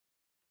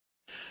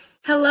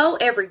Hello,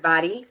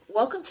 everybody.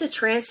 Welcome to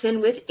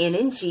Transcend with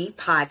NNG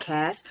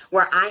podcast,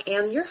 where I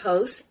am your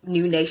host,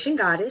 New Nation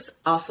Goddess,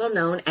 also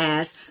known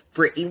as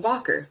Brittany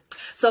Walker.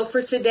 So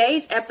for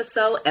today's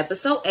episode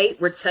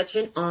 8, we're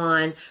touching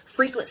on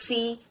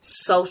frequency,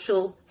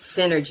 social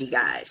synergy,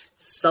 guys.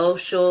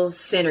 Social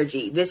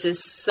synergy. This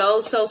is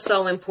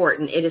so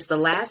important. It is the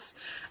last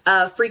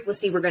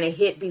frequency we're going to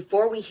hit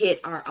before we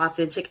hit our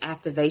authentic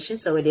activation.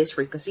 So it is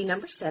frequency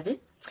number 7.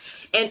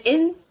 And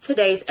in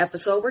today's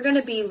episode, we're going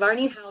to be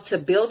learning how to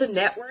build a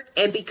network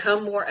and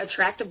become more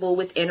attractable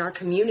within our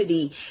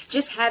community.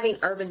 Just having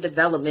urban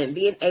development,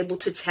 being able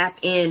to tap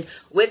in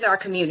with our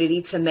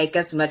community to make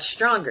us much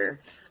stronger.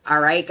 All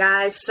right,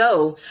 guys.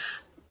 So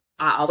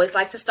I always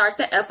like to start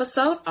the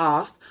episode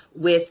off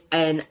with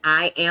an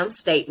I am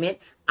statement.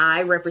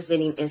 I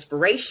representing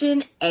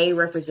inspiration, A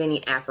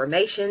representing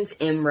affirmations,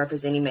 M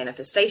representing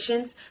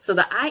manifestations. So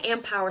the I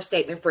am power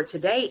statement for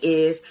today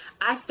is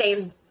I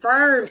stand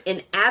firm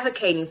in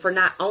advocating for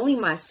not only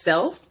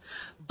myself,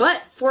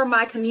 but for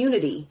my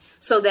community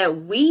so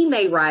that we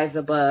may rise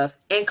above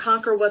and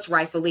conquer what's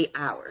rightfully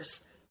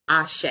ours.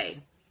 Ashe.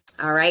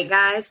 All right,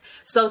 guys.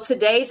 So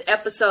today's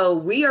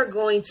episode, we are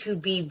going to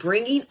be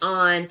bringing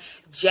on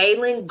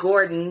Jalyn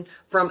Gordon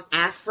from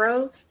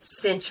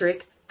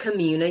Afrocentric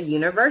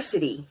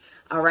Communiversity.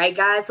 All right,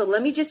 guys. So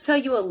let me just tell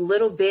you a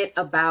little bit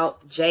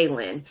about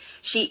Jalyn.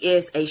 She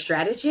is a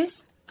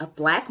strategist, a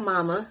Black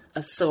mama,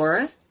 a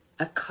Sora,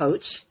 a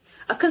coach,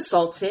 a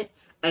consultant,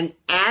 an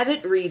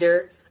avid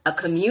reader, a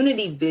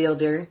community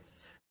builder,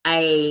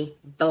 a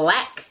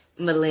Black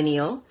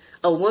millennial,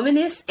 a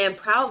womanist and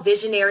proud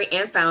visionary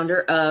and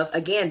founder of,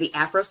 again, the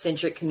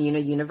Afrocentric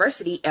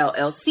Communiversity,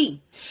 LLC.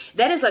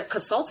 That is a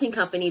consulting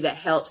company that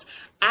helps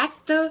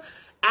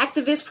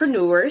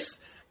activistpreneurs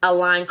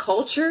align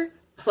culture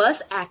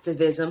plus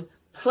activism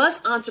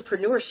plus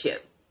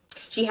entrepreneurship.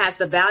 She has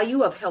the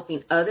value of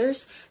helping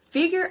others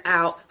figure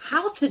out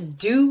how to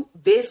do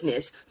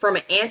business from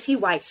an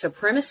anti-white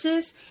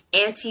supremacist,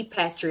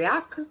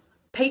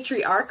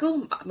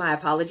 anti-patriarchal, my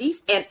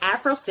apologies, and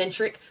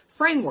Afrocentric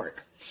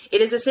framework.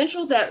 It is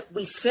essential that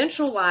we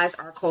centralize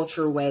our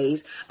cultural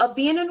ways of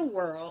being in a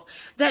world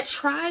that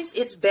tries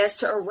its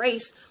best to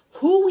erase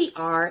who we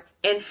are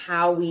and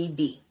how we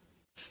be.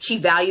 She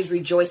values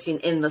rejoicing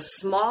in the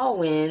small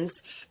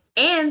wins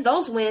and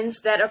those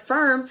wins that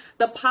affirm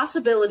the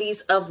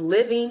possibilities of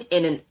living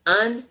in an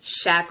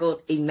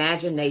unshackled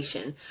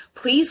imagination.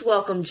 Please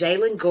welcome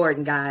Jalyn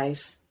Gordon,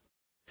 guys.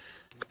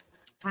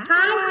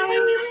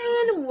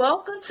 Hi, Jalyn.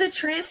 Welcome to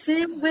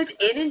Transcend with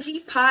Energy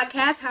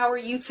podcast. How are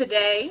you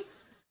today?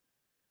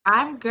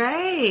 I'm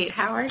great.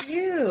 How are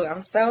you?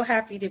 I'm so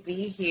happy to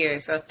be here.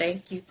 So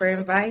thank you for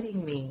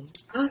inviting me.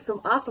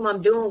 Awesome.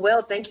 I'm doing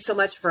well. Thank you so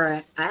much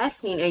for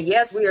asking. And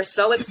yes, we are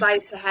so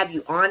excited to have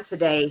you on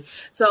today.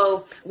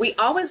 So we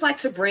always like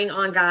to bring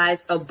on,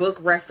 guys, a book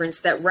reference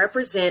that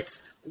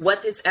represents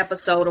what this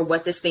episode or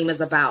what this theme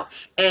is about.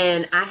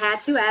 And I had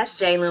to ask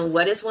Jalyn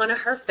what is one of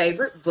her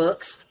favorite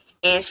books.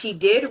 And she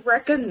did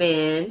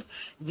recommend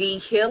The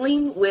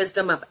Healing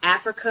Wisdom of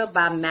Africa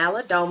by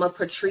Malidoma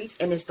Patrice,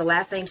 and it's the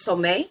last name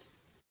Somé.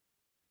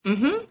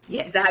 Yes.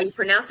 Is that how you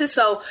pronounce it?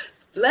 So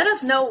let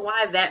us know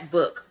why that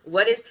book.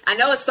 I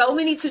know it's so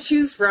many to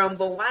choose from,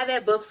 but why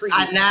that book for you?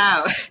 I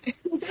know.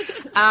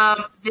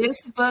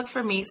 This book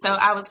for me, so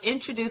I was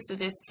introduced to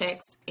this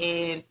text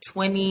in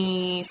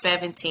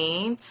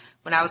 2017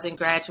 when I was in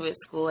graduate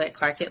school at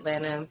Clark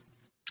Atlanta,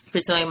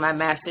 pursuing my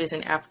master's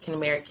in African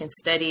American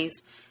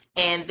Studies.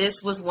 And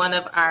this was one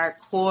of our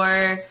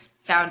core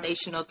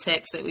foundational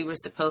texts that we were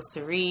supposed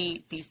to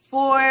read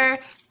before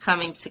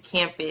coming to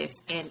campus.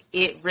 And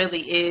it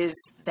really is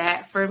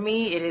that for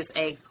me. It is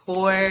a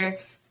core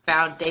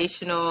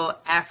foundational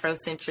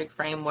Afrocentric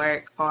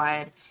framework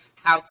on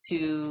how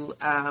to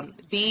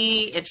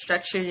be and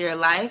structure your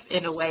life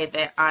in a way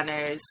that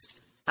honors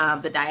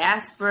the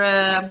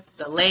diaspora,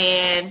 the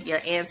land,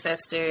 your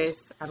ancestors.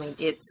 I mean,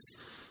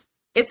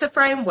 it's a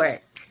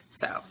framework.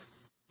 So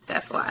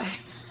that's why.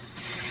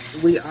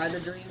 We are the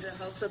dreams and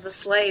hopes of the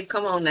slave.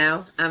 Come on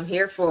now. I'm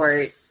here for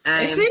it.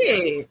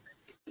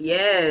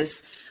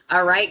 Yes.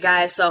 All right,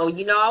 guys. So,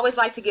 I always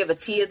like to give a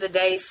tea of the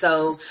day.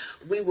 So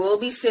we will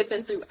be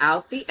sipping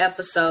throughout the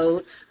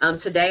episode.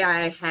 Today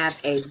I have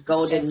a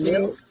golden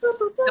milk.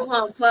 Come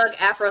on, plug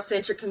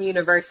Afrocentric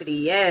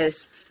Communiversity.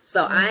 Yes.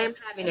 So I am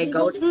having a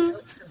golden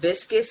milk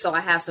hibiscus. So I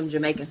have some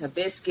Jamaican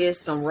hibiscus,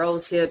 some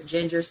rosehip,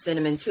 ginger,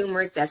 cinnamon,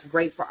 turmeric. That's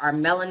great for our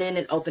melanin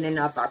and opening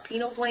up our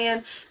pineal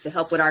gland to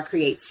help with our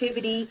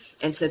creativity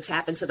and to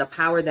tap into the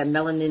power that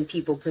melanin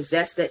people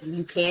possess that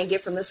you can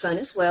get from the sun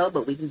as well,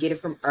 but we can get it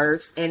from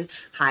herbs and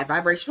high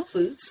vibrational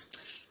foods.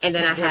 And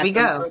then I have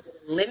some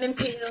lemon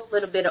peel, a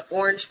little bit of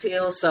orange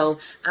peel. So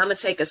I'm going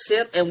to take a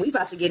sip, and we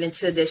about to get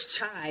into this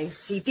chai.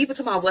 See, people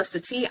talking about what's the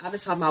tea. I've been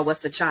talking about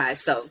what's the chai.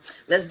 So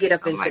let's get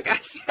up into it. Oh, my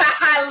gosh.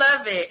 I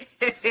love it.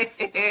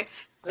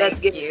 Let's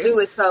get into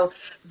it. So,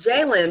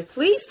 Jalyn,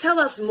 please tell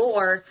us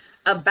more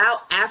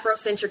about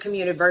Afrocentric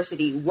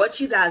Communiversity, what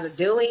you guys are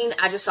doing.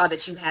 I just saw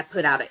that you had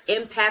put out an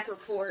impact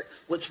report,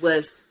 which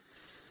was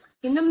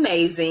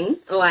amazing.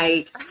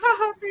 Like,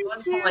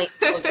 One point.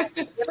 So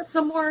give us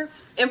some more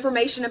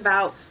information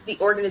about the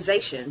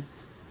organization.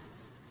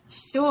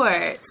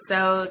 Sure.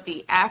 So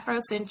the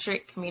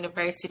Afrocentric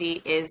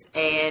Communiversity is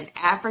an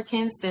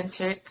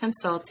African-centered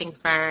consulting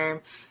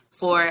firm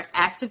for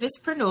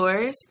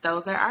activistpreneurs.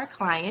 Those are our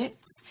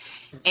clients.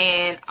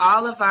 And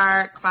all of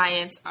our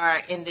clients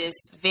are in this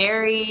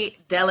very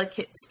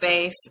delicate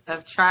space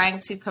of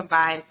trying to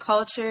combine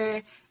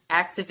culture,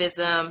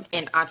 activism,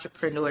 and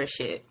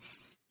entrepreneurship.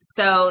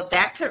 So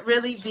that could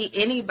really be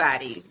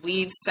anybody.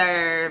 We've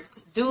served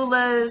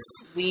doulas,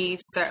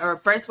 or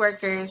birth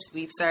workers,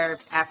 we've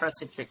served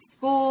Afrocentric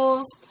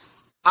schools,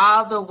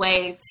 all the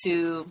way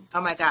to,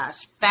 oh my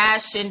gosh,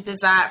 fashion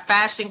design,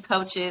 fashion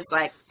coaches,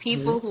 like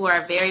people who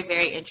are very,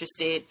 very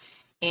interested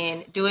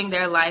in doing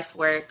their life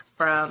work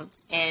from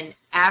an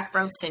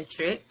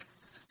Afrocentric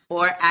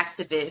or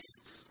activist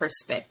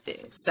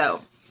perspective.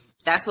 So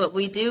that's what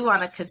we do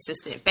on a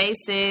consistent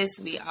basis.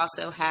 We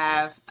also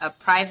have a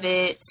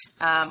private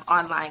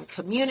online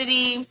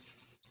community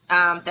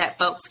that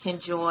folks can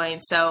join.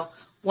 So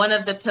one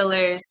of the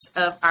pillars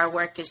of our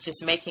work is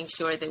just making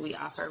sure that we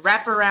offer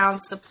wraparound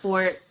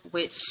support,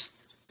 which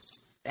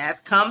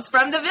that comes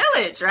from the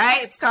village,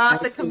 right? It's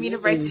called the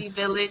Communiversity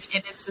Village,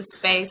 and it's a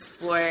space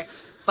for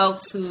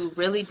folks who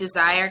really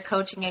desire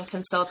coaching and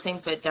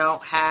consulting but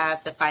don't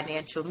have the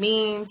financial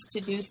means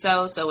to do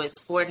so. So it's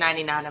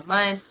 $4.99 a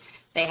month.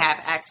 They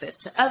have access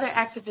to other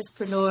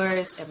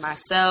activistpreneurs and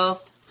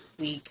myself.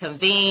 We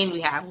convene,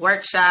 we have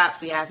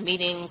workshops, we have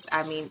meetings.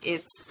 I mean,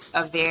 it's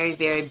a very,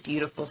 very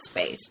beautiful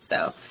space.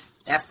 So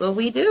that's what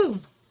we do.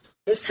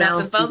 It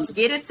sounds folks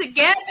get it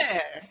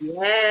together.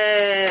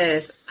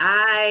 Yes.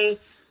 I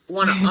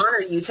want to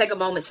honor you, take a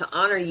moment to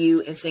honor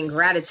you and send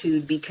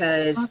gratitude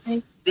because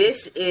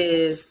this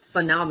is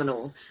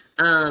phenomenal.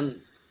 I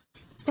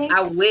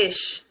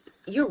wish...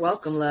 You're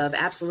welcome, love.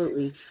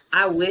 Absolutely.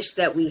 I wish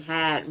that we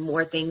had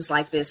more things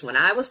like this when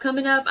I was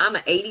coming up. I'm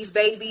an 80s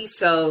baby.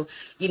 So,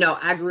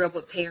 I grew up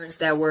with parents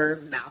that were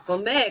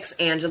Malcolm X,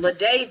 Angela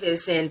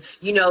Davis, and,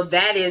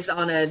 that is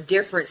on a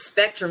different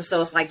spectrum.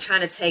 So it's like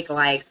trying to take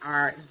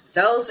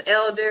those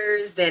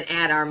elders, then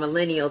add our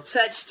millennial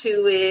touch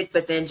to it,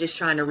 but then just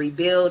trying to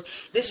rebuild.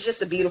 This is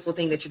just a beautiful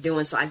thing that you're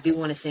doing. So I do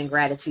want to send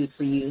gratitude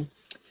for you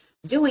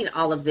doing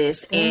all of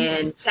this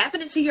and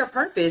tapping into your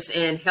purpose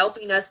and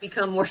helping us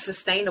become more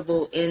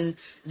sustainable in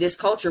this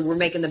culture. We're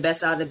making the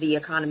best out of the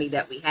economy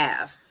that we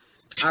have.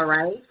 All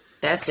right.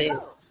 That's it.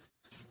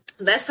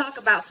 Let's talk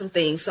about some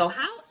things. So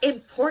how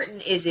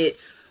important is it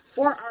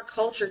for our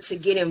culture to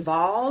get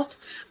involved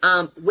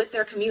with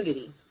their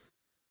community?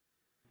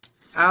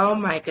 Oh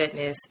my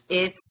goodness.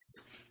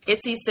 It's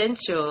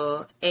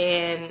essential.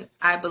 And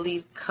I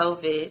believe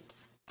COVID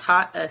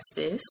taught us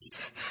this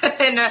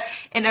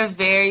in a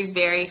very,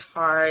 very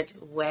hard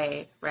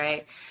way,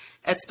 right?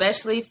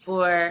 Especially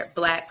for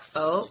Black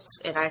folks,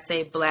 and I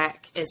say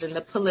Black as in the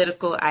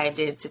political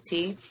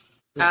identity.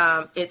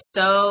 It's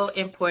so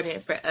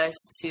important for us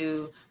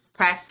to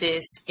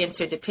practice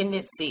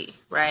interdependency,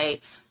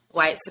 right?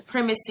 White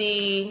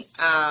supremacy,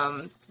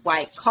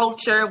 white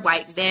culture,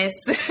 whiteness,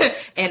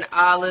 and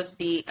all of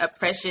the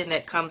oppression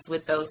that comes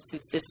with those two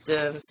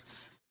systems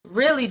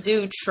really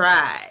do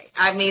try.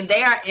 I mean,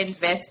 they are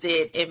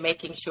invested in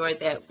making sure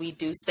that we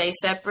do stay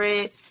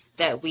separate,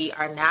 that we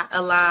are not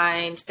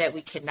aligned, that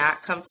we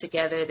cannot come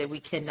together, that we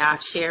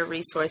cannot share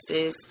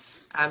resources,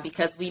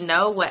 because we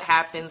know what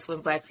happens when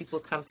Black people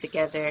come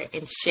together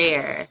and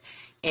share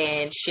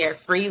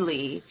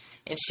freely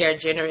and share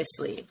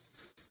generously.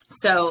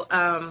 So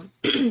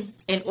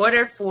in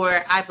order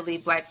for, I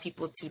believe, Black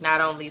people to not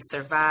only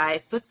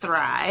survive but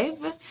thrive,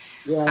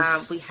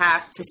 we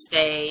have to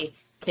stay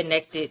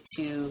connected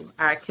to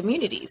our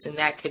communities, and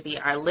that could be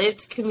our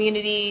lived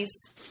communities,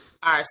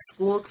 our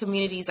school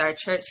communities, our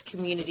church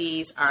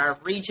communities, our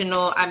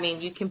regional. I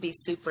mean, you can be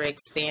super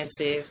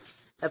expansive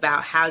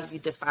about how you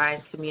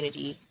define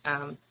community,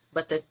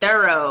 but the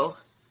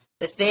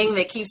thing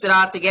that keeps it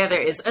all together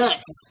is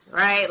us,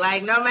 right?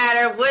 Like, no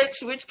matter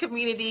which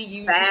community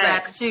you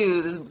decide to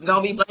choose, it's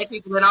gonna be Black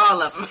people in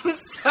all of them.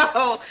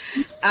 So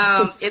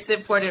it's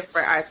important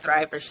for our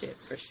thrivership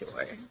for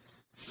sure.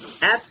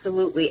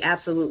 Absolutely,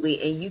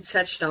 absolutely. And you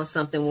touched on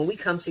something when we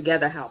come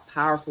together, how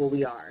powerful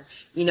we are.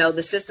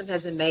 The system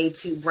has been made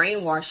to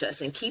brainwash us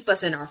and keep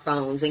us in our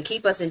phones and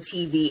keep us in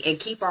TV and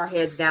keep our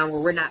heads down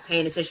where we're not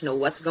paying attention to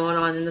what's going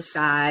on in the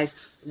skies,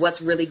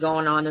 what's really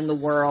going on in the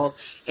world.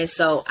 And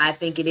so I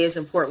think it is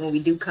important when we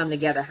do come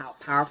together, how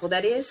powerful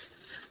that is.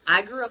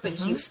 I grew up in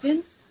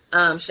Houston.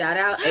 Shout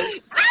out. I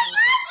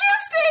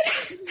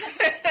love Houston.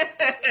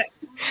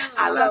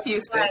 I love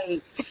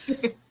Houston.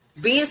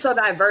 Being so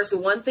diverse, the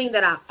one thing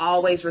that I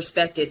always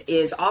respected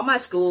is all my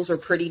schools were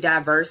pretty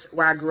diverse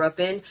where I grew up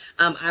in.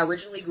 I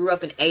originally grew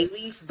up in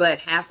A-Leaf, but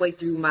halfway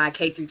through my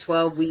K through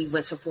 12, we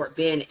went to Fort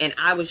Bend, and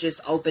I was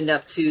just opened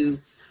up to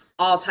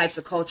all types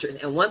of cultures.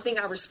 And one thing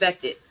I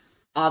respected,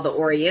 all the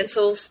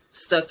Orientals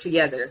stuck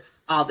together,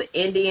 all the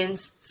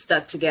Indians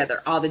stuck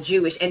together, all the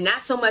Jewish, and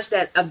not so much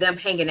that of them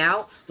hanging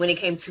out when it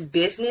came to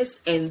business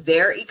and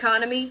their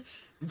economy.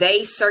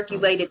 they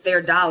circulated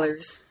their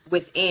dollars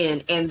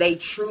within, and they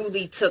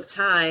truly took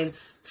time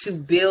to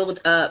build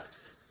up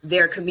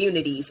their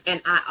communities.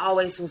 And I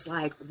always was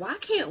like, why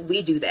can't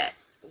we do that?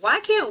 Why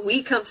can't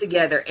we come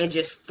together and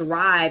just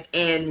thrive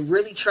and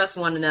really trust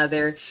one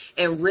another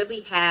and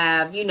really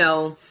have,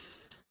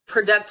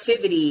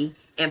 productivity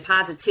and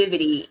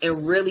positivity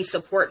and really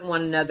supporting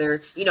one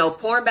another,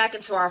 pouring back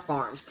into our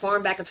farms,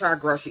 pouring back into our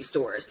grocery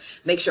stores,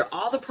 make sure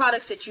all the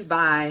products that you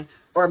buy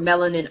are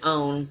melanin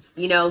owned,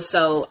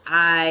 so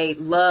I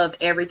love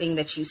everything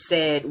that you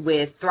said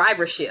with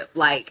thrivership,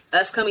 like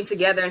us coming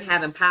together and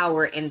having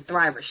power and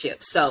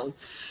thrivership. So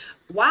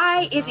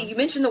why is it, you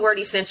mentioned the word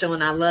essential,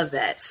 and I love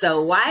that.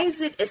 So why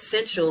is it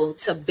essential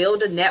to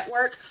build a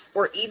network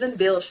or even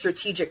build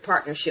strategic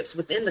partnerships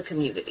within the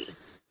community?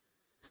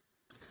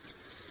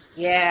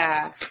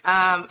 Yeah,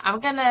 I'm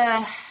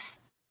gonna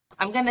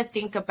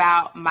think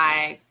about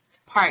my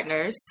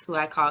partners, who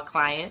I call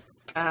clients,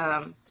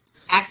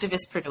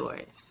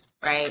 activistpreneurs,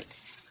 right?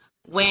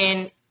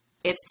 When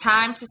it's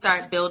time to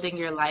start building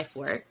your life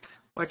work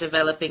or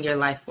developing your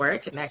life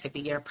work, and that could be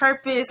your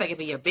purpose, that could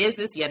be your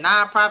business, your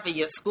nonprofit,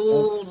 your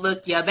school,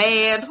 your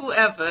band,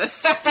 whoever.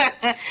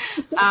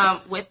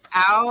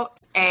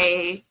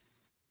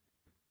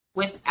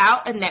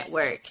 Without a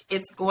network,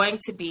 it's going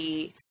to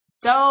be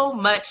so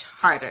much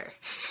harder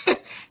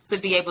to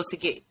be able to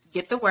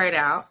get the word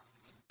out,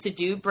 to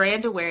do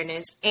brand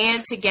awareness,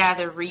 and to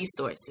gather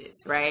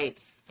resources, right?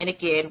 And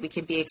again, we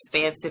can be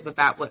expansive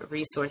about what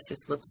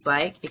resources looks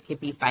like. It could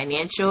be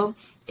financial.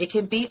 It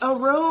could be a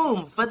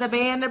room for the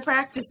band to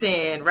practice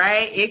in,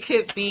 right? It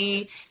could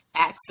be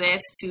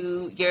access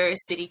to your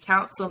city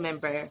council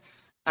member,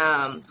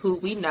 who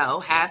we know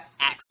have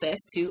access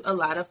to a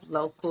lot of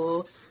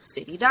local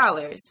city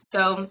dollars.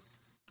 So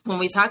when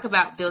we talk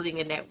about building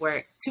a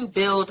network to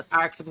build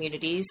our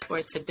communities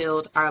or to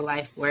build our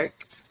life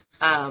work,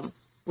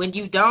 when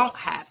you don't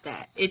have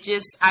that,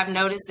 I've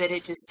noticed that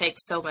it just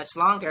takes so much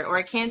longer, or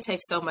it can take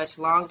so much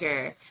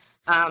longer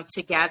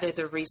to gather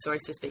the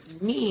resources that you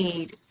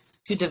need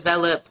to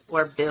develop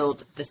or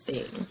build the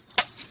thing.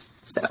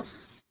 So.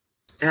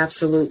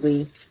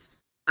 Absolutely.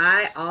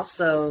 I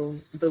also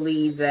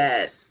believe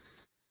that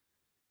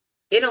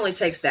it only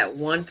takes that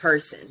one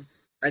person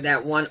or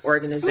that one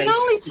organization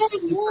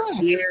from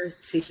here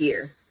to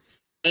here.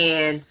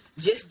 And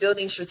just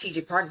building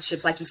strategic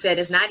partnerships, like you said,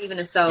 it's not even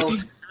I'm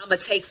going to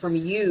take from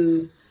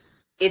you.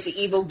 It's an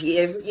evil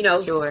give,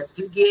 Sure.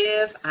 You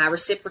give, I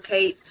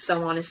reciprocate,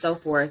 so on and so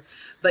forth.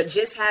 But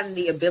just having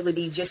the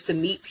ability just to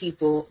meet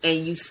people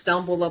and you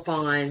stumble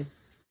upon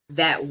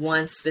that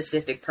one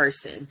specific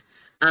person,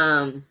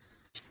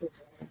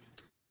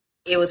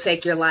 it will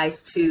take your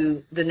life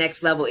to the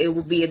next level. It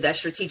will be that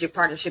strategic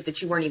partnership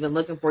that you weren't even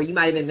looking for. You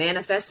might have been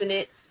manifesting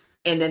it,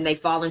 and then they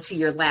fall into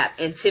your lap.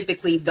 And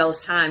typically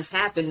those times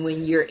happen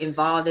when you're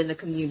involved in the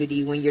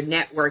community, when you're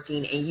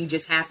networking, and you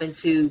just happen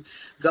to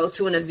go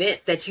to an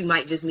event that you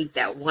might just meet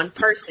that one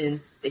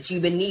person that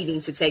you've been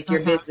needing to take your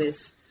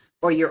business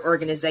or your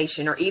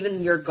organization or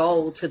even your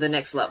goal to the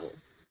next level.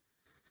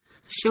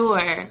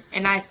 Sure.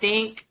 And I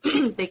think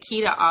the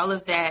key to all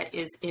of that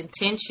is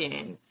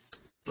intention,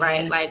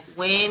 right? Like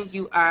when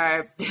you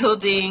are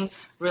building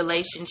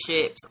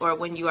relationships or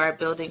when you are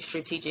building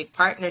strategic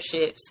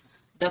partnerships,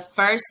 the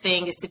first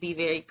thing is to be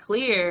very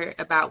clear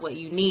about what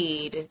you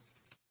need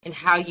and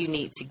how you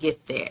need to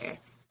get there,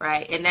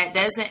 right? And that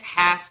doesn't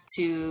have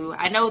to,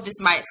 I know this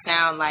might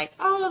sound like,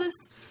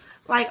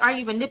 are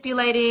you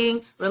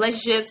manipulating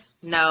relationships?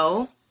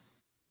 No.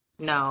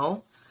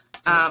 No.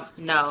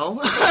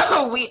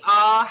 We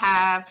all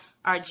have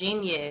our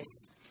genius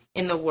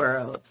in the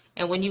world.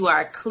 And when you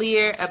are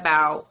clear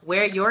about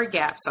where your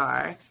gaps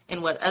are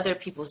and what other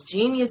people's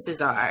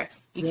geniuses are,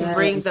 you can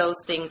bring those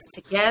things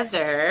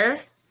together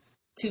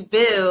to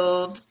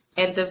build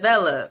and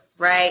develop,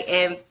 right?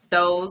 And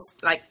those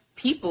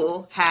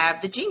people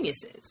have the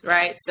geniuses,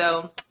 right?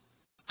 So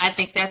I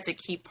think that's a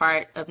key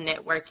part of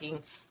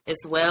networking as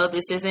well.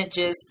 This isn't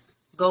just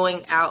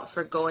going out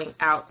for going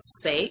out's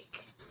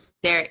sake.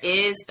 There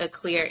is a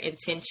clear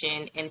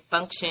intention and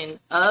function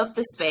of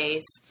the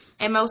space,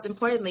 and most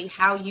importantly,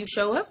 how you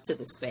show up to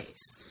the space,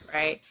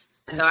 right?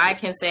 So I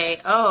can say,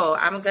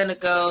 I'm going to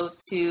go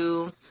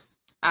to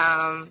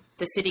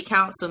the city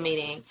council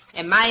meeting,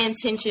 and my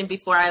intention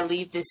before I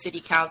leave the city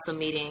council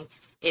meeting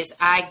is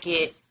I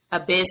get a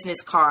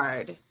business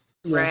card,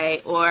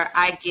 right? Or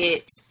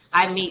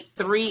I meet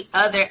 3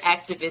 other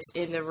activists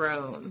in the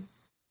room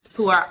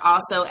who are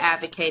also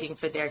advocating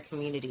for their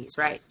communities,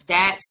 right?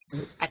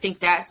 I think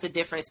that's the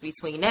difference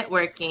between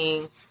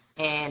networking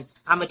and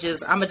I'm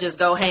gonna just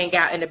go hang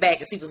out in the back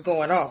and see what's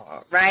going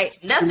on, right?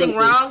 Nothing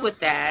wrong with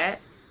that.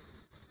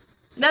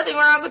 Nothing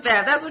wrong with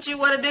that. That's what you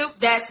want to do.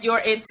 That's your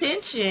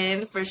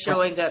intention for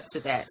showing up to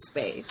that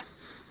space.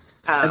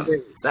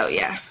 So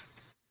yeah.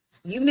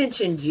 You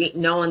mentioned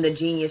knowing the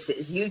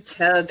geniuses. You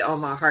tugged on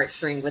my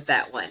heartstring with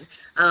that one.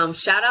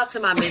 Shout out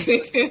to my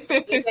mentor,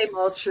 DJ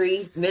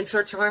Moultrie,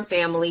 mentor to our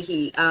family.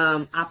 He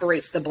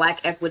operates the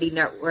Black Equity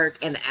Network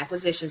and the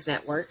Acquisitions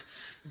Network.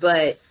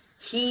 But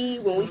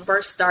when we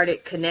first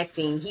started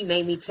connecting, he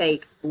made me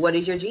take, what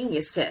is your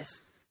genius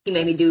test? He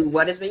made me do,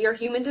 what is your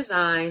human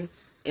design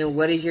and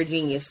what is your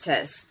genius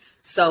test?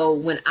 So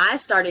when I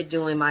started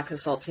doing my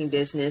consulting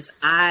business,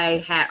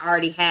 I had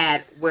already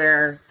had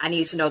where I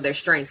needed to know their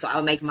strengths. So I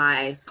would make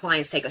my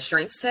clients take a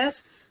strengths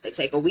test. They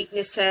take a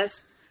weakness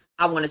test.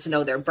 I wanted to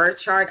know their birth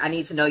chart. I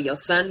need to know your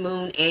sun,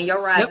 moon, and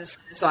your rising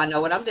sign, so I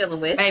know what I'm dealing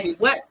with. Baby,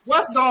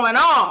 what's going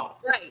on?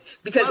 Right.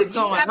 Because if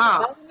you have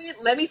a moment,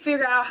 let me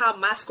figure out how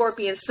my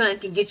Scorpion sun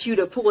can get you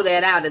to pull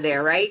that out of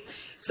there, right?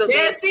 So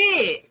that's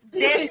it.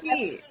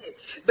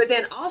 But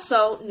then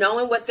also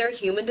knowing what their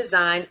human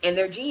design and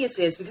their genius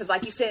is, because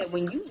like you said,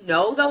 when you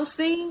know those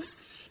things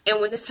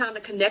and when it's time to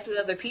connect with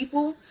other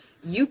people,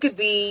 you could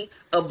be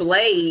a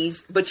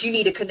blaze, but you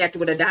need to connect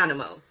with a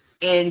dynamo.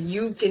 And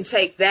you can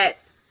take that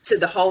to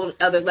the whole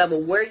other level.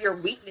 Where your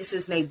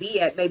weaknesses may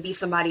be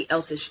somebody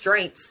else's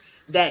strengths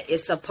that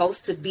is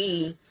supposed to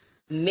be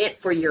meant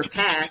for your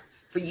path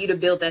for you to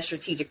build that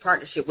strategic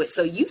partnership with.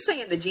 So you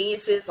saying the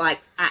geniuses, like,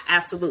 I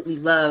absolutely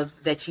love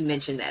that you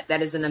mentioned that.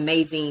 That is an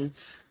amazing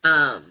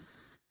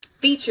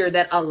feature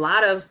that a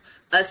lot of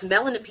us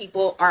melanin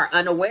people are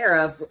unaware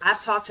of.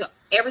 I've talked to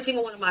every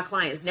single one of my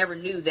clients, never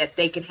knew that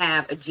they could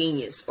have a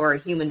genius or a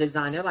human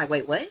design. They're like,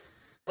 wait, what?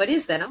 What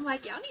is that? I'm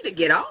like, y'all need to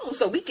get on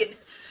so we can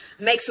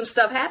make some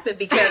stuff happen,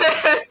 because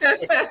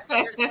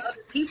there's other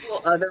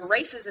people, other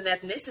races and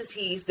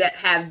ethnicities that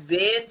have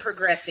been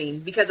progressing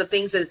because of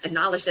things that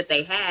knowledge that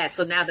they had.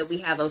 So now that we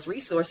have those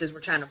resources, we're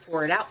trying to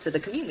pour it out to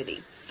the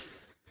community.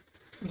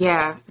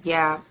 Yeah.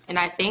 And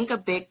I think a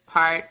big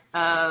part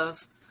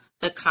of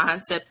the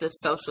concept of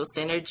social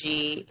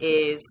synergy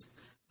is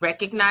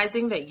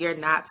recognizing that you're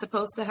not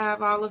supposed to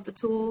have all of the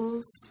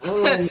tools.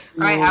 Right?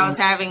 I was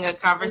having a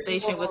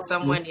conversation with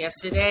someone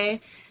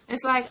yesterday.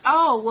 It's like,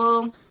 oh,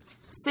 well,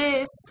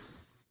 sis,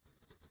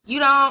 you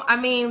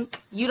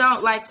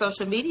don't like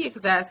social media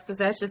because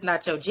that's just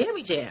not your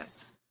jammy jam.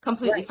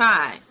 Completely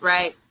fine,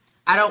 right?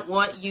 I don't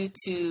want you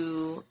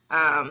to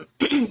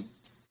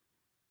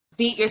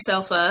beat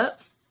yourself up.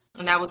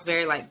 And that was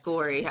very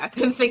gory. I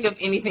couldn't think of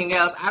anything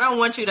else. I don't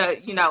want you to,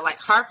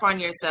 harp on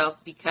yourself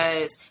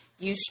because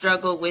you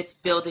struggle with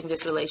building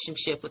this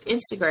relationship with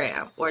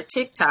Instagram or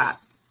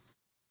TikTok.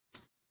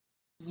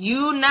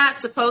 You're not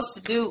supposed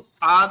to do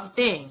all the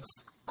things.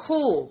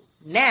 Cool.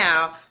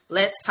 Now,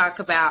 let's talk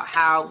about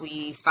how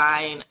we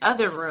find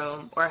other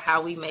room or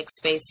how we make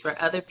space for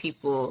other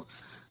people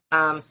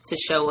to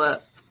show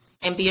up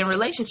and be in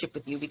relationship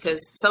with you, because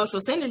social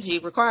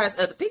synergy requires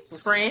other people,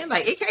 friend.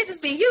 It can't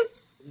just be you.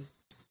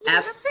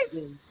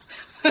 Absolutely.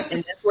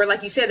 And that's where,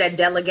 like you said, that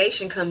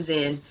delegation comes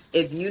in.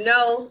 If you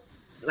know,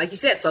 like you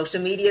said, social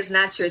media is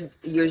not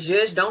your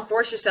judge. Don't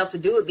force yourself to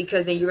do it,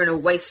 because then you're going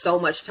to waste so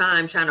much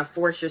time trying to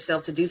force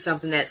yourself to do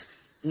something that's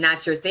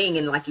not your thing.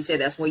 And like you said,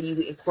 that's where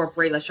you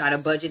incorporate, let's try to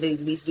budget at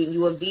least getting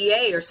you a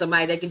VA or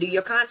somebody that can do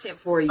your content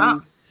for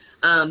you.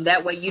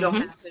 That way you don't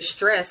have to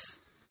stress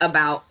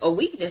about a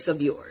weakness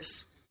of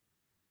yours.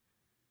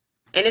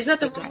 And there's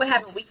nothing wrong with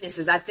having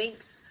weaknesses. I think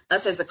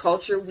us as a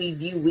culture, we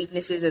view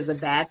weaknesses as a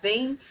bad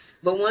thing.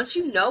 But once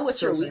you know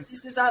what your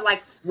weaknesses are,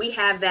 like we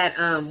have that,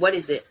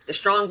 the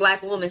strong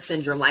black woman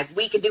syndrome. Like,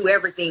 we can do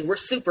everything. We're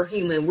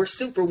superhuman. We're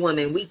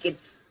superwoman. We could,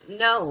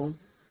 no,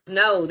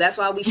 that's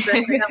why we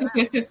stress out.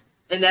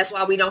 And that's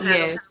why we don't have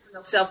no time for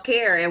no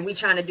self-care. And we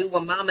trying to do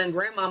what mama and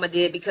grandmama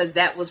did because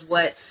that was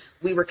what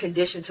we were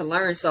conditioned to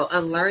learn. So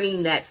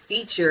unlearning that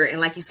feature,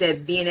 and like you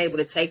said, being able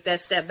to take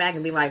that step back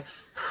and be like,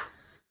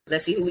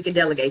 let's see who we can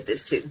delegate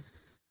this to.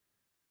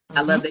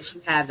 I love that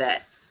you have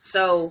that.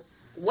 So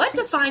what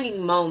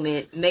defining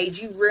moment made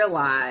you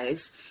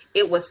realize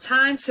it was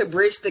time to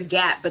bridge the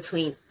gap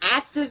between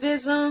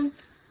activism,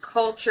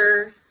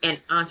 culture, and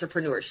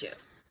entrepreneurship?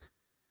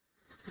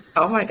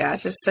 Oh my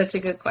gosh, it's such a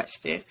good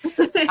question.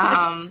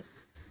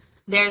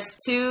 There's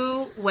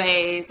two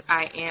ways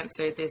I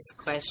answer this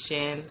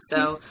question.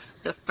 So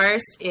the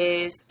first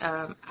is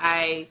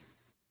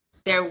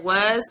there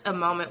was a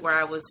moment where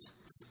I was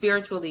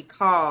spiritually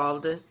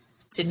called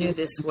to do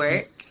this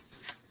work.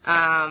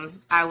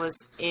 I was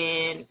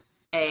in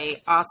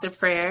a altar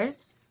prayer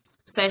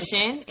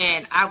session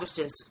and I was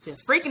just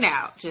freaking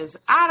out.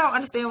 I don't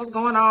understand what's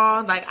going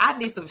on. I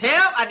need some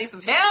help.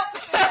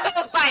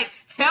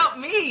 Help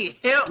me.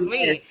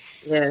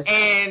 Yeah.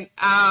 And,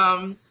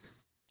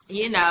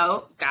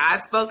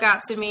 God spoke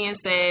out to me and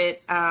said,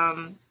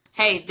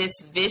 hey, this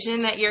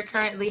vision that you're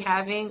currently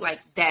having,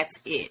 that's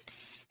it.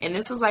 And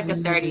this was a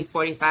 30,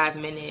 45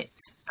 minute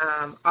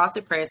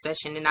altar prayer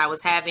session. And I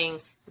was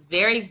having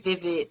very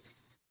vivid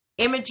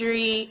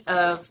imagery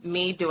of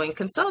me doing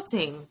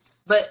consulting,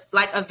 but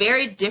a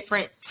very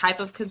different type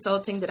of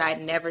consulting that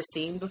I'd never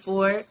seen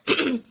before.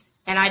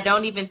 And I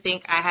don't even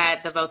think I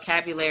had the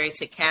vocabulary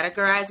to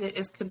categorize it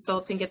as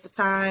consulting at the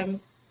time.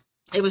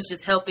 It was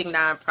just helping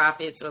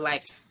nonprofits or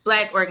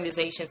Black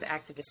organizations,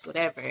 activists,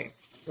 whatever.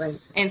 Right.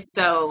 And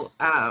so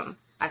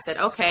I said,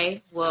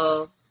 okay,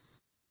 well,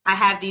 I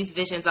have these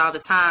visions all the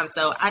time.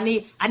 So I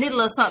need a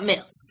little something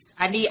else.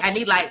 I need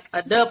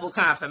a double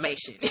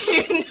confirmation,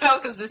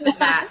 because this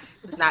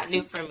is not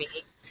new for me.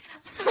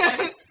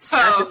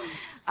 So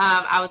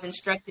I was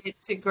instructed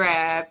to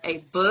grab a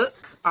book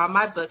on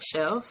my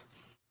bookshelf.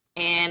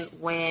 And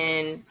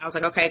when I was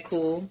like, okay,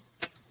 cool.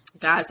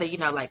 God said,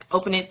 like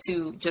open it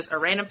to just a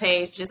random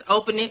page. Just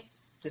open it.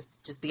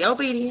 Just be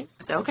obedient.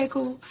 I said, okay,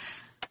 cool.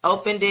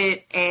 Opened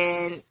it.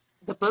 And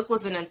the book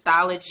was an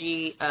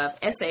anthology of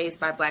essays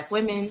by Black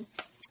women.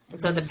 And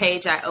so the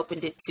page I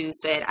opened it to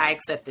said, I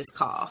accept this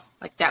call.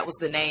 Like that was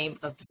the name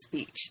of the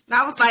speech. And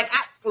I was like,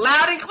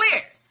 loud and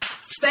clear.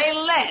 Say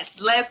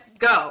let's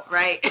go,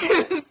 right?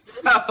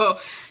 So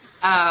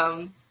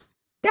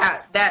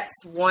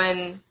that's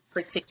one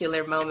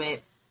particular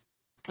moment.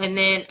 And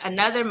then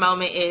another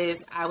moment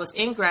is I was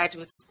in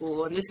graduate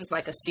school, and this is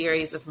like a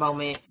series of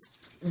moments,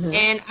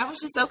 and I was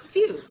just so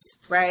confused,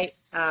 right?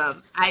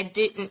 I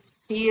didn't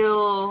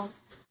feel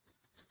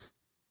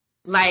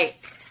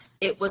like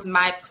it was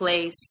my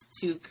place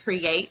to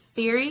create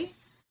theory.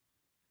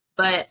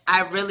 But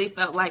I really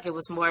felt like it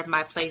was more of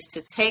my place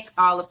to take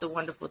all of the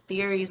wonderful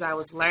theories I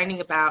was learning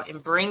about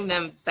and bring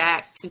them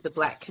back to the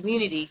Black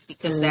community,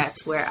 because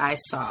that's where I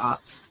saw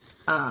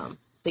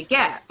the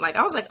gap. Like,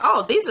 I was like,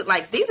 oh, these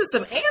are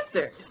some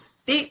answers.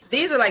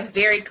 These are like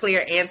very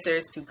clear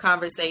answers to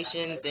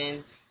conversations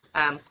and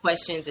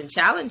questions and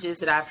challenges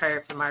that I've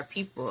heard from our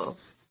people.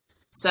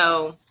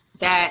 So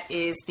that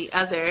is the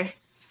other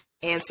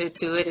answer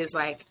to it, is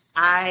like,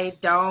 I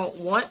don't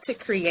want to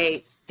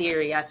create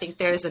theory. I think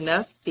there's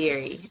enough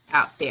theory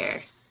out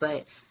there,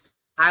 but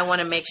I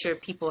want to make sure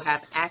people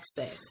have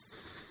access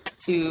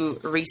to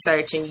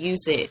research and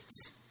use it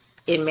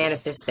in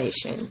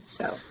manifestation.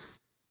 So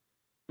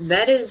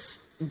that is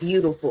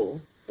beautiful.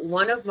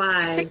 One of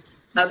my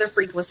other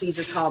frequencies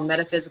is called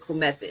metaphysical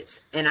methods,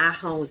 and I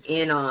hone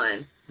in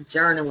on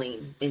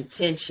journaling,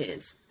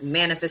 intentions,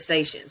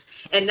 manifestations.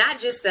 And not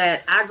just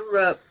that. I grew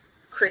up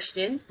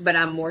Christian, but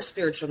I'm more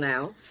spiritual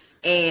now.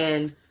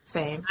 And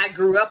same. I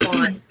grew up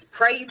on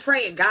pray,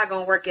 and God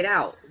gonna work it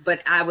out.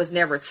 But I was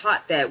never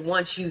taught that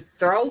once you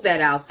throw that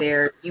out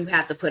there, you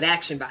have to put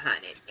action behind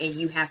it, and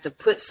you have to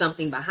put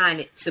something behind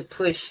it to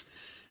push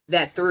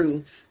that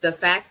through. The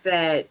fact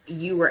that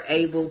you were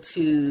able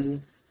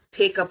to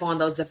pick up on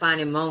those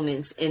defining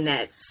moments in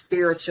that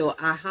spiritual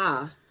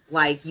aha,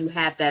 like you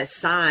had that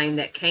sign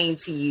that came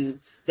to you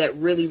that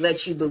really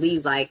let you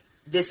believe, like,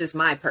 this is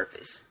my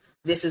purpose.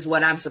 This is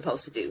what I'm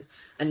supposed to do.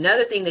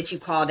 Another thing that you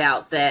called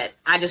out that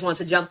I just want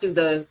to jump through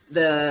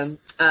the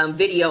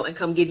video and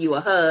come give you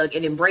a hug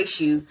and embrace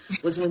you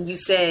was when you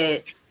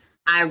said,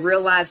 I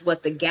realized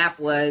what the gap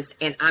was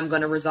and I'm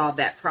going to resolve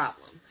that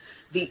problem.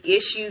 The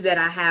issue that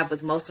I have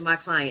with most of my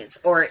clients,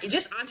 or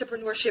just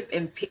entrepreneurship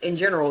in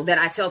general, that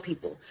I tell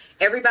people,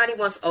 everybody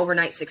wants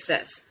overnight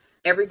success.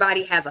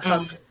 Everybody has a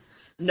hustle.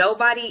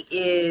 Nobody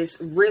is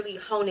really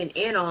honing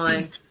in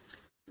on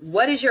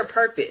what is your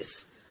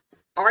purpose.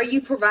 Are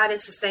you providing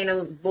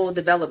sustainable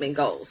development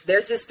goals?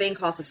 There's this thing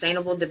called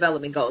sustainable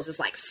development goals. It's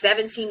like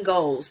 17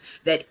 goals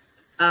that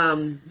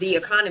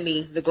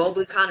the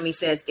global economy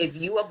says, if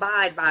you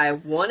abide by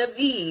one of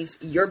these,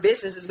 your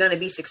business is going to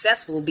be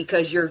successful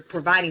because you're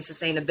providing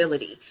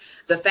sustainability.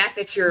 The fact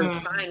that you're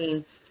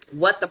finding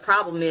what the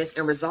problem is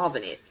and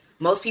resolving it.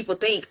 Most people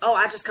think, oh,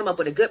 I just come up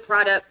with a good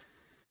product,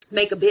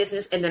 make a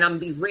business, and then I'm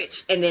going to be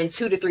rich. And then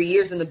 2 to 3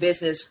 years when the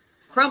business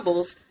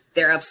crumbles,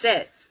 they're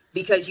upset.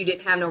 Because you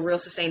didn't have no real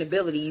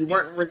sustainability. You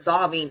weren't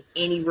resolving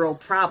any real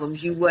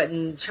problems. You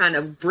wasn't trying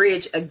to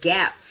bridge a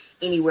gap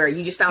anywhere.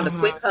 You just found a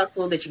quick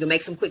hustle that you can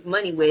make some quick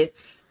money with.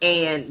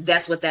 And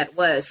that's what that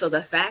was. So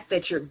the fact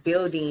that you're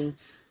building,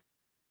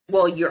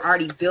 well, you're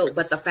already built,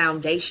 but the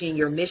foundation,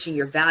 your mission,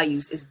 your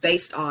values is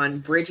based on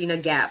bridging a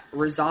gap,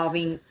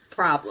 resolving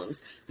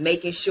problems,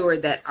 making sure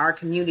that our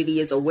community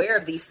is aware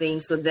of these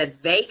things so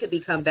that they could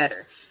become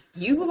better.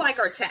 You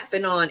are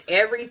tapping on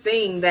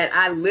everything that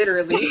I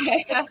literally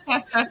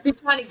be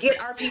trying to get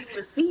our people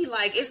to see.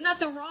 Like, it's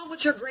nothing wrong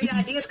with your great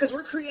ideas because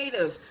we're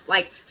creative.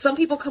 Like, some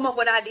people come up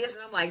with ideas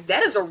and I'm like,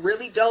 that is a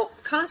really dope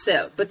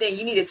concept. But then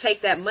you need to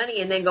take that money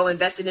and then go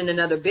invest it in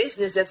another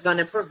business that's going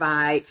to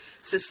provide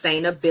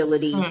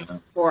sustainability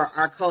for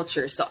our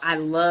culture. So I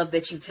love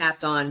that you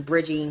tapped on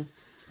bridging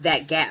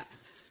that gap.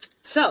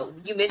 So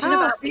you mentioned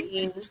about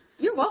being,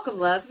 you're welcome,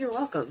 love. You're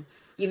welcome.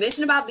 You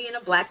mentioned about being a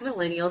Black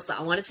millennial, so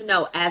I wanted to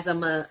know, as a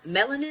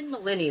melanin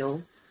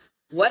millennial,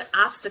 what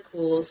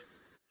obstacles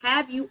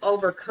have you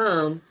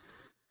overcome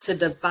to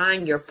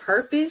define your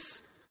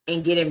purpose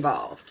and get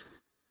involved?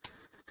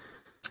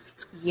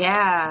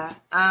 Yeah,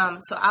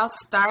 so I'll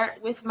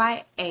start with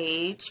my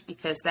age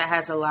because that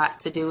has a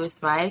lot to do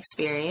with my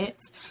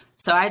experience.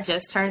 So I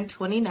just turned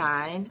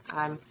 29.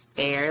 I'm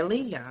fairly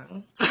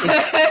young.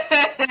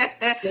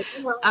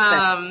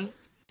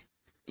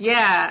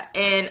 Yeah,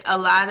 and a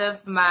lot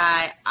of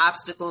my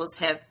obstacles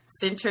have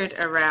centered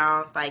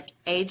around like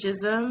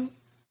ageism,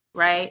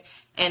 right?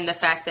 And the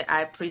fact that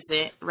I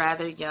present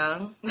rather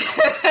young.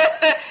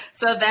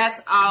 So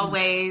that's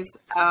always,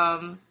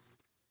 an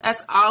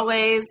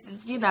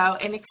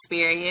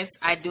experience.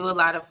 I do a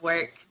lot of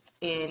work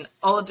in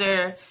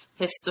older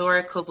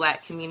historical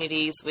Black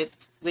communities,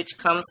 which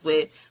comes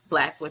with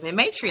Black women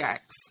matriarchs,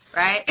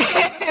 right?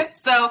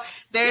 So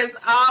there's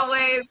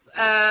always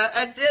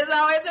a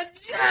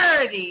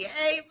journey.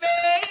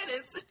 Amen.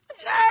 It's a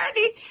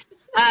journey.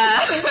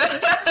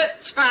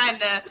 Trying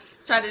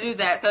to do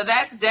that. So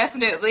that's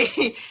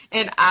definitely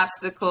an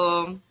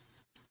obstacle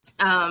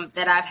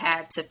that I've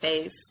had to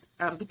face,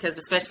 because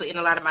especially in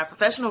a lot of my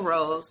professional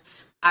roles,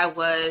 I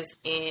was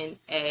in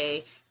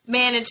a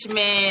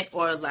management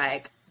or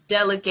like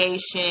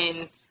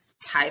delegation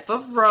type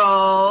of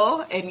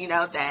role. And,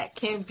 that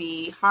can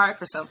be hard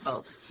for some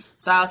folks.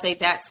 So I'll say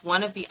that's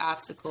one of the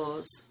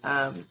obstacles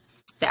that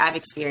I've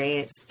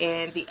experienced.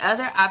 And the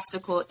other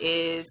obstacle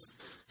is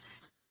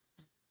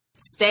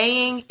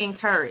staying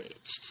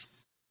encouraged,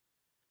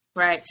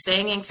 right?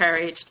 Staying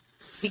encouraged,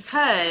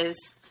 because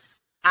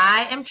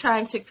I am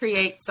trying to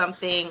create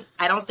something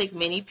I don't think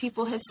many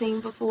people have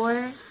seen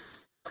before.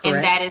 Correct.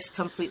 And that is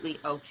completely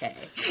okay.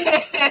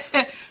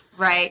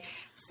 Right?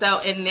 So,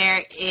 and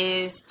there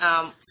is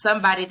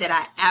somebody that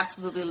I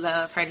absolutely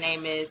love. Her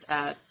name is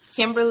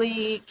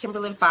Kimberly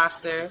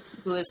Foster,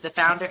 who is the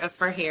founder of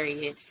For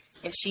Harriet.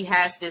 And she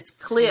has this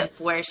clip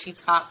where she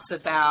talks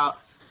about,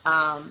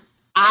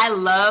 I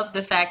love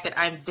the fact that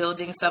I'm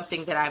building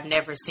something that I've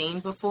never seen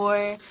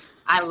before.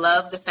 I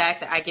love the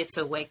fact that I get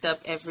to wake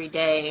up every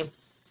day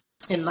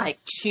and like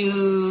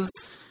choose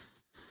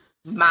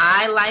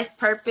my life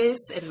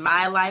purpose and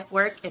my life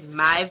work and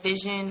my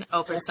vision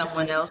over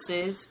someone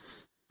else's.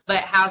 But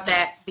how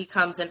that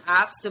becomes an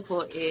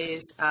obstacle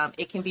is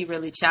it can be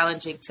really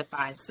challenging to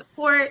find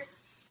support.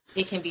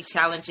 It can be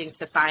challenging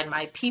to find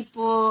my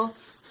people.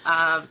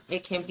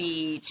 It can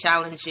be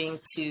challenging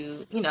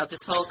to,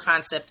 this whole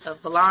concept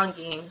of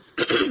belonging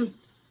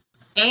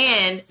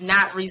and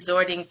not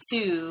resorting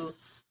to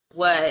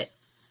what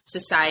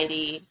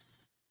society,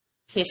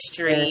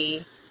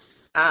 history,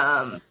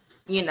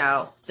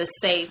 the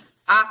safe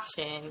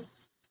option.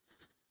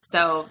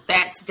 So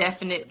that's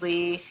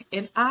definitely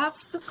an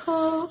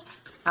obstacle.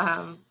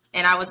 And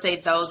I would say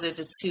those are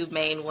the two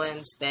main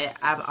ones that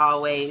I've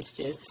always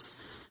just,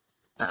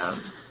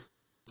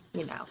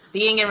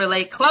 being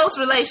in close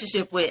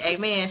relationship with.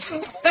 Amen.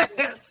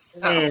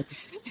 And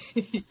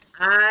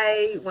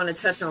I want to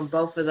touch on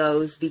both of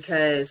those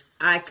because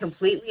I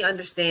completely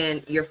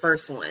understand your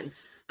first one.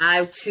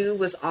 I too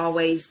was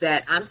always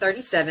that. I'm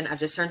 37. I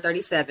just turned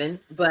 37,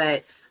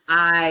 but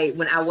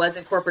when I was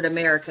in corporate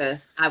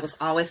America, I was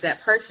always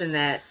that person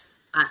that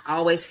I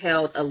always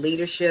held a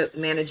leadership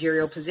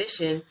managerial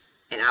position.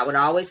 And I would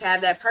always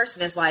have that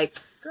person that's like,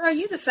 girl,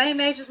 you the same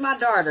age as my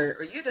daughter,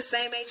 or you the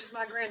same age as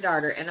my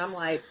granddaughter. And I'm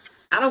like,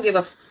 I don't give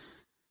a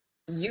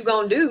you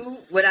gonna do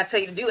what I tell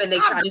you to do. And they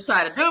try to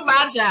do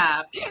my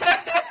job.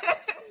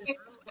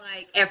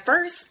 Like, at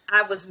first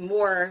I was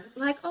more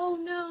like, oh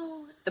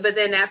no. But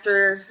then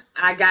after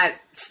I got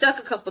stuck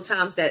a couple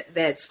times,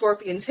 that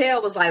scorpion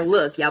tail was like,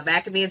 look, y'all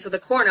backing me into the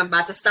corner. I'm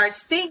about to start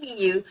stinging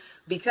you,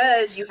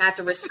 because you have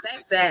to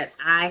respect that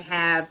I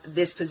have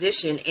this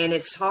position. And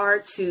it's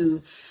hard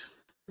to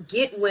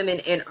get women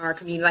in our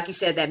community, like you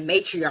said, that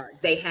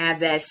matriarch. They have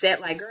that set,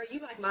 like, girl, you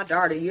like my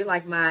daughter, you're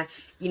like my,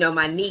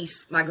 my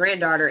niece, my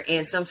granddaughter.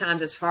 And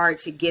sometimes it's hard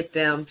to get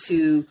them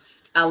to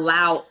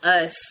allow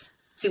us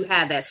to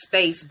have that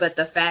space. But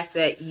the fact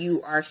that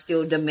you are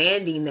still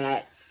demanding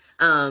that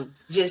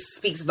just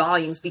speaks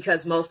volumes,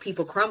 because most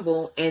people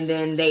crumble and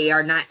then they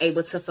are not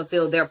able to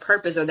fulfill their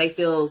purpose, or they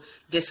feel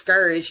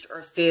discouraged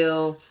or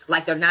feel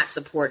like they're not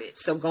supported.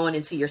 So going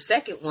into your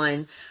second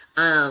one,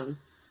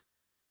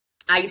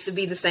 I used to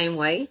be the same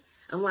way.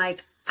 I'm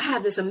like, I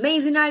have this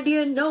amazing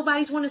idea.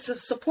 Nobody's wanted to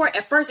support.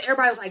 At first,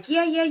 everybody was like,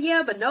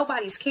 yeah, but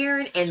nobody's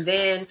caring. And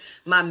then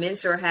my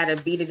mentor had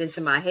to beat it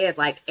into my head.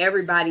 Like,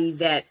 everybody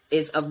that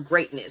is of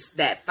greatness,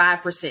 that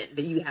 5%,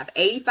 that you have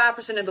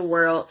 85% of the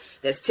world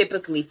that's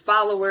typically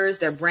followers,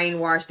 they're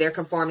brainwashed, they're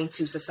conforming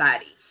to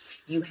society.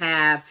 You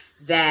have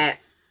that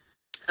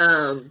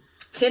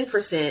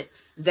 10%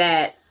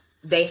 that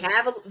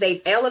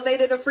they've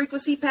elevated a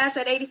frequency past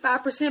that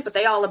 85%, but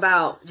they all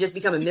about just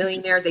becoming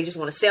millionaires. They just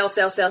want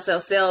to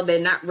sell. They're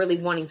not really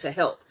wanting to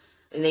help.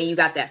 And then you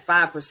got that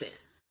 5%,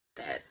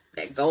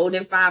 that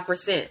golden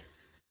 5%.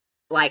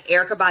 Like,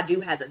 Erykah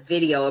Badu has a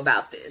video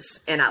about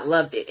this, and I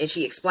loved it. And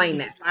she explained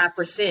that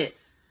 5%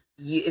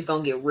 is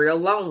going to get real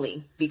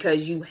lonely,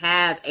 because you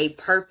have a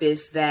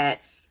purpose that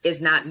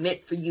is not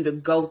meant for you to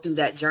go through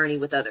that journey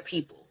with other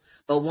people.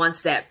 But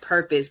once that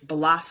purpose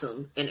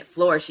blossoms and it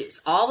flourishes,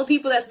 all the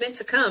people that's meant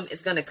to come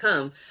is going to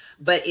come.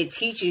 But it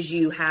teaches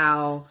you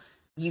how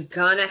you're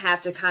going to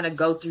have to kind of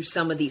go through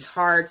some of these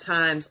hard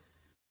times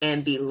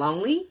and be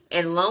lonely.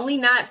 And lonely,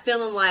 not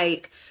feeling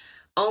like,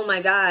 oh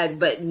my God,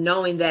 but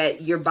knowing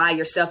that you're by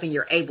yourself and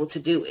you're able to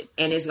do it.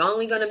 And it's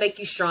only going to make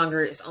you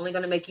stronger. It's only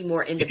going to make you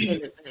more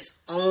independent. And it's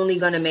only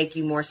going to make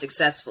you more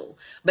successful.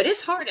 But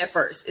it's hard at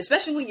first,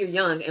 especially when you're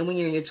young and when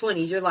you're in your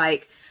 20s. You're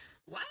like,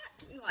 what?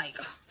 Like,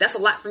 that's a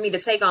lot for me to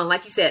take on.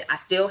 Like you said, I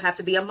still have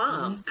to be a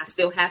mom. I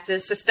still have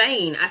to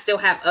sustain. I still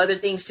have other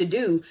things to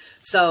do.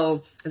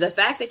 So the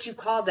fact that you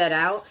called that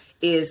out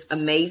is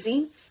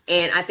amazing.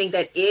 And I think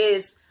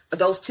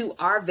those two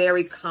are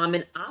very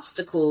common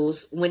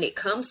obstacles when it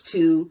comes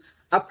to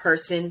a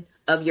person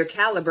of your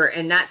caliber.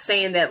 And not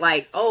saying that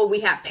like, oh,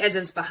 we have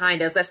peasants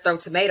behind us, let's throw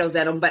tomatoes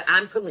at them. But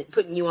I'm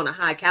putting you on a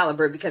high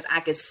caliber because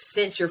I can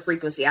sense your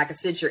frequency. I can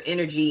sense your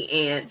energy,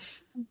 and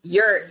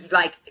you're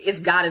like, it's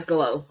goddess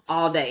glow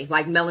all day,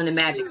 like melanin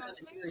magic.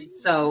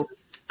 So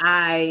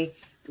I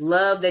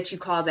love that you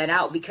call that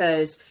out,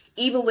 because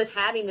even with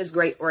having this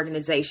great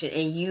organization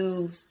and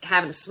you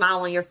having a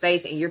smile on your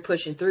face and you're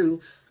pushing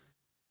through,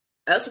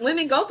 us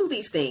women go through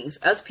these things.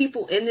 Us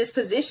people in this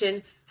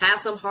position have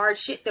some hard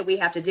shit that we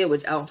have to deal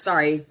with. Oh, I'm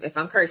sorry if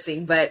I'm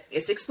cursing, but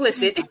it's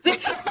explicit.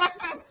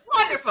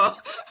 Wonderful.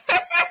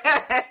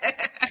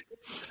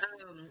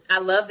 I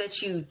love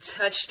that you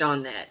touched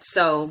on that.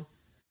 So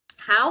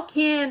how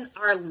can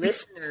our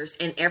listeners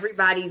and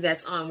everybody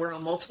that's on, we're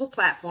on multiple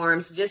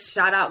platforms, just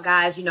shout out,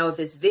 guys, if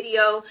it's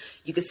video,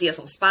 you can see us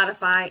on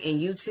Spotify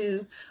and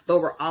YouTube, but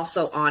we're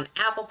also on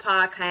Apple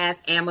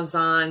Podcasts,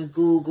 Amazon,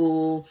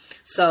 Google,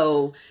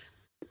 so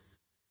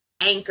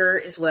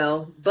Anchor as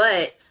well.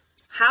 But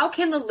how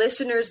can the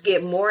listeners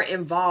get more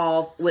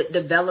involved with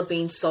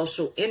developing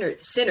social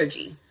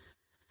synergy?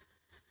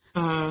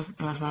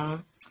 I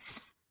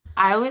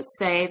would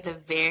say the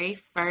very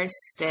first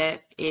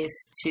step is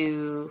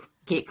to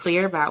get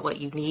clear about what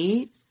you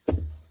need,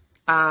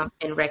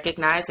 and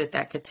recognize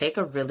that could take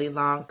a really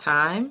long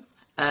time.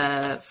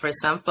 For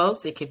some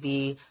folks, it could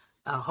be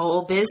a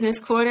whole business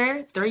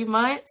quarter, 3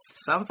 months.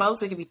 Some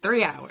folks, it could be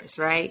 3 hours,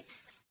 right?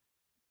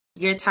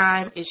 Your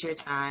time is your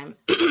time.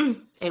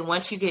 And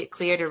once you get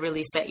clear to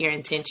really set your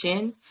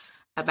intention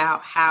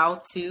about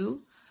how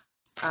to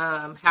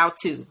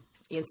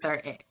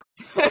insert X,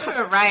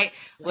 right?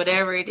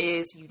 Whatever it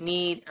is you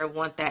need or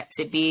want that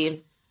to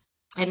be.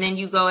 And then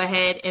you go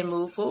ahead and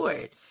move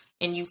forward,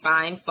 and you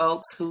find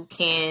folks who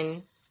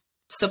can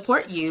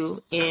support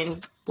you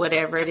in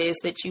whatever it is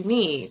that you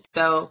need.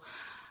 So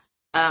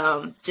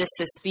just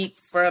to speak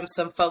from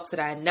some folks that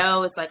I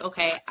know, it's like,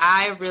 okay,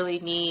 I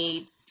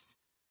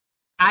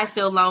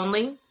feel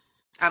lonely.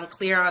 I'm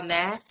clear on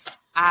that.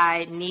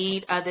 I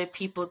need other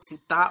people to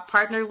thought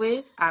partner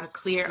with. I'm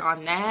clear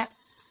on that.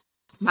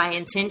 My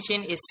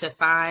intention is to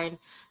find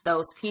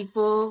those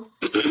people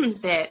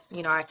that,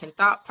 I can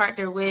thought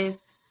partner with,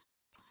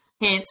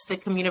 hence the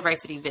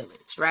Communiversity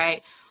village,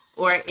 right?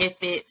 Or if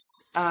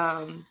it's,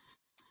 I'm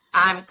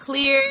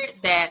clear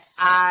that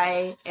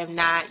I am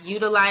not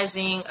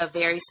utilizing a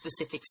very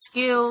specific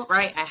skill,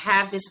 right? I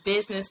have this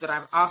business, but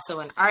I'm also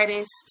an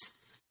artist.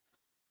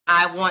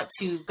 I want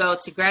to go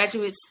to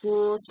graduate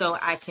school so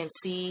I can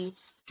see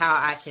how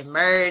I can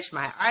merge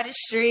my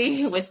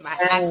artistry with my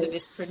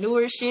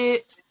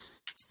activistpreneurship.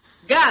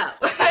 Go.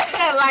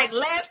 Like,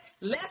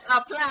 let's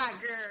apply,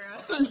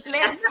 girl.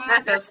 Let's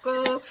find the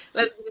school.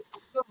 Let's get to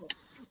school.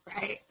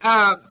 Right.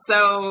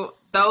 So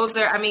those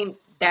are,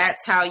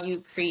 that's how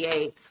you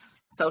create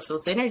social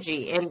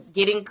synergy. And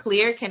getting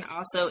clear can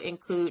also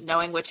include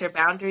knowing what your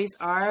boundaries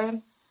are,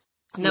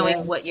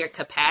 knowing what your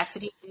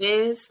capacity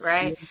is,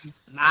 right?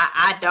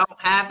 I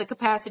don't have the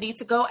capacity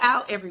to go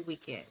out every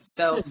weekend.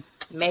 So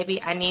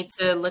maybe I need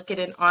to look at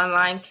an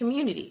online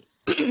community.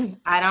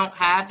 I don't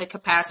have the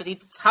capacity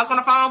to talk on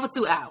the phone for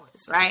 2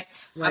 hours, right?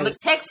 I'm a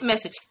text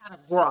message kind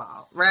of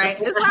growl, right?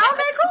 It's like,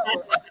 okay,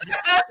 cool.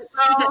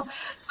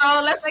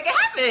 so let's make it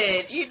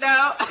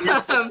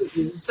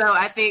happen, So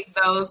I think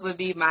those would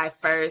be my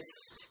first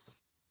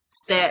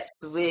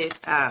steps with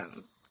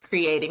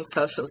creating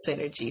social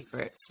synergy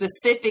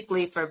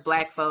specifically for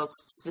Black folks,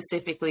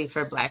 specifically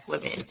for Black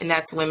women, and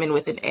that's women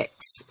with an X.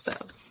 So,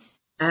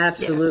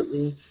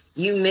 absolutely.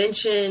 You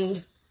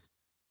mentioned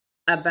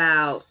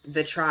about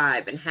the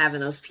tribe and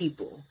having those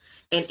people,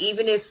 and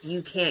even if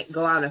you can't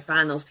go out and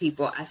find those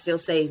people, I still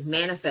say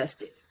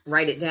manifest it,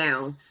 write it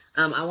down.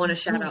 I want to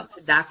shout out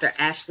to Dr.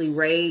 Ashley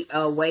Wade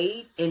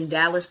in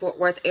Dallas, Fort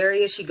Worth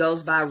area. She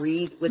goes by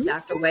Read with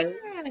Dr. Wade.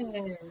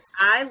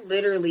 I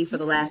literally, for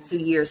the last 2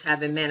 years, have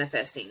been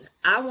manifesting.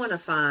 I want to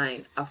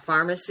find a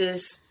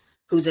pharmacist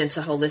who's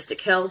into holistic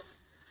health,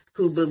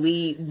 who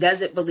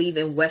doesn't believe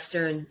in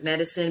Western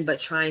medicine, but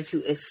trying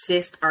to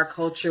assist our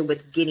culture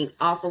with getting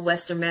off of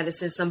Western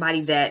medicine.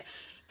 Somebody that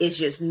is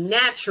just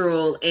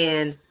natural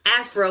and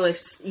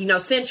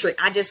centric.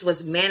 I just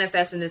was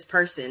manifesting this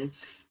person,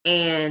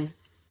 and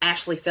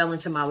Ashley fell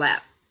into my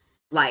lap.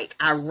 Like,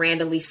 I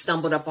randomly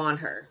stumbled up on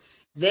her.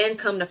 Then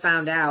come to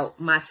find out,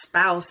 my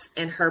spouse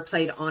and her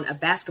played on a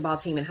basketball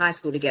team in high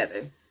school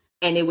together.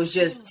 And it was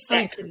just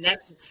that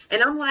connection.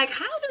 And I'm like,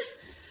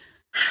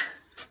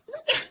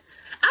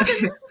 I've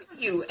been looking for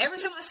you. Every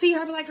time I see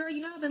her, I'm like, girl,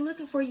 I've been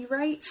looking for you,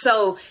 right?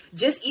 So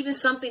just even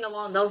something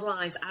along those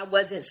lines, I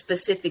wasn't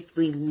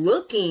specifically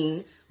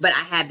looking, but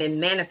I had been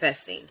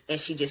manifesting.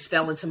 And she just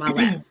fell into my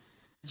lap.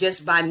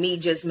 Just by me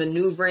just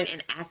maneuvering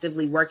and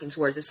actively working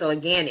towards it. So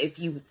again, if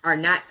you are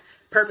not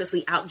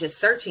purposely out just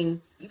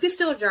searching, you can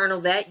still journal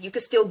that. You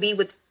can still be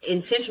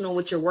intentional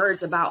with your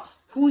words about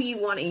who you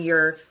want in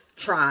your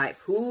tribe.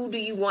 Who do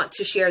you want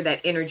to share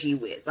that energy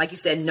with? Like you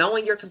said,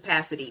 knowing your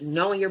capacity,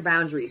 knowing your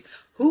boundaries.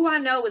 who I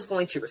know is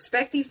going to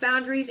respect these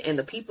boundaries, and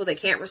the people that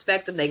can't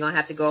respect them, they're going to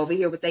have to go over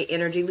here with their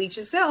energy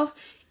leeching self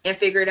and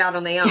figure it out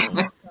on their own.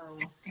 So,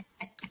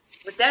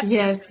 with that,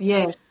 yes.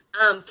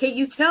 Can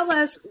you tell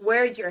us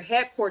where you're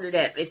headquartered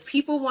at? If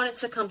people wanted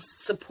to come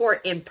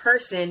support in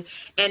person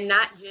and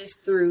not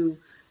just through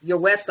your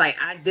website,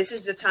 this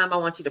is the time I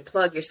want you to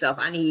plug yourself.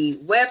 I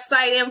need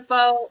website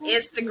info,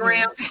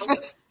 Instagram,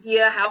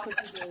 how can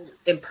people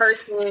in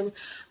person?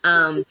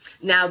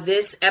 Now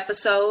this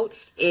episode,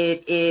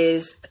 it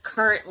is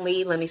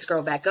currently, let me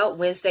scroll back up,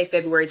 Wednesday,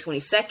 February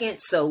 22nd.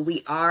 So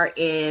we are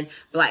in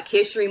Black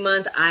History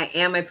Month. I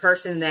am a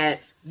person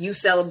that you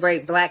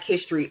celebrate Black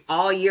history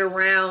all year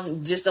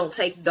round. Just don't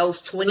take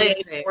those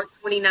 28 or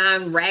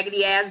 29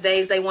 raggedy ass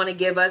days they want to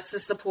give us to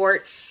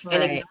support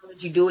and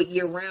acknowledge you do it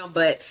year round.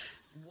 But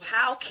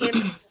how can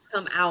people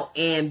come out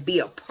and be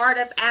a part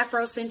of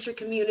Afrocentric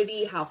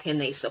community? How can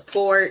they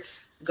support?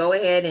 Go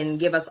ahead and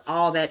give us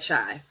all that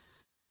chai.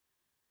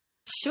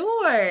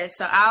 Sure.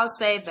 So I'll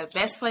say the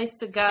best place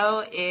to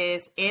go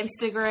is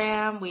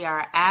Instagram. We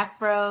are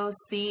Afro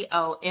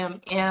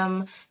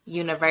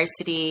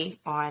University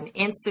on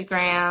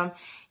Instagram.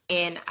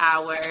 In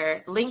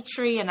our link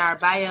tree in our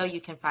bio,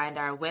 you can find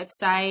our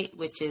website,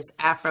 which is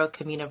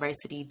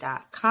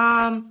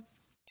afrocommuniversity.com.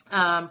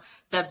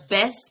 The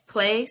best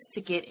place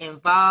to get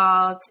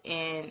involved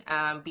and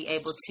be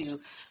able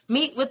to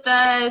meet with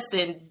us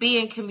and be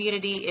in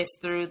community is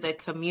through the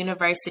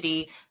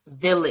Communiversity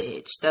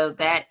Village. So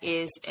that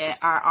is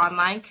our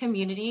online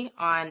community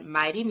on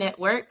Mighty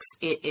Networks.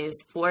 It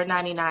is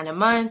 $4.99 a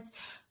month.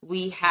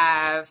 We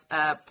have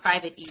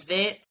private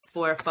events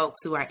for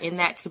folks who are in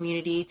that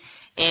community.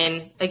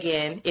 And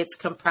again, it's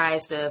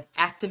comprised of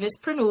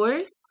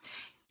activistpreneurs.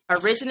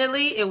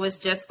 Originally, it was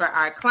just for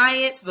our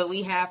clients, but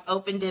we have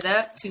opened it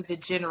up to the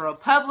general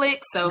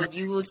public. So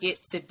you will get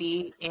to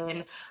be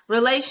in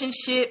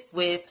relationship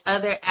with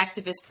other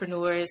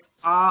activistpreneurs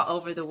all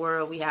over the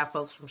world. We have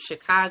folks from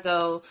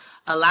Chicago,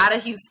 a lot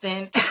of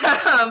Houston,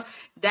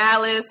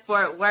 Dallas,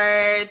 Fort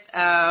Worth. We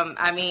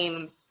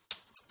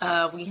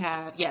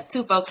have,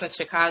 2 folks in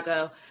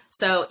Chicago.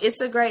 So it's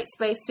a great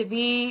space to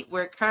be.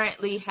 We're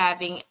currently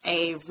having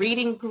a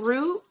reading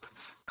group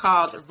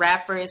called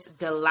Rapper's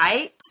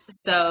Delight.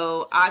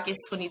 So August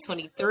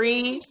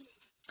 2023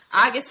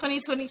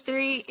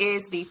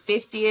 is the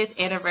 50th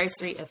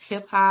anniversary of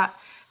hip hop.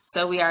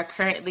 So we are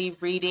currently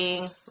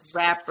reading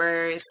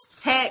rappers'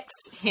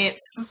 texts, hence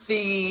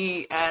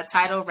the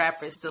title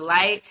Rapper's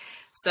Delight.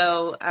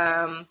 So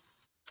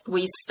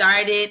we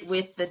started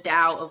with The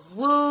Tao of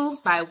Wu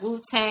by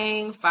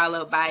Wu-Tang,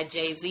 followed by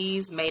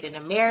Jay-Z's Made in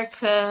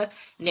America.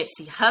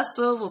 Nipsey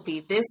Hussle will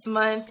be this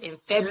month in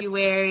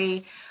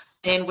February.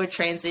 And we're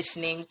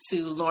transitioning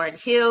to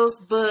Lauryn Hill's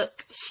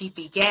book, She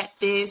Begat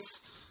This.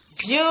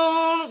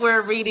 June,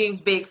 we're reading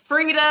Big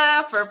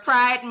Frida for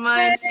Pride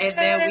Month. And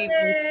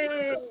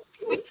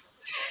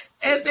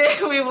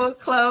then we will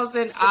close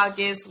in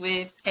August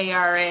with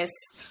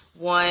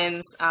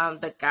KRS-One's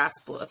The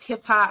Gospel of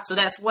Hip Hop. So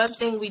that's one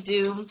thing we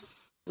do.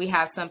 We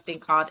have something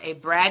called a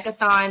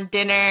bragathon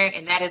dinner,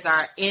 and that is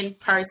our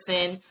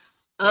in-person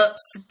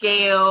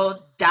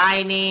upscale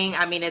dining.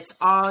 I mean, it's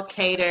all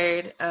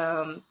catered.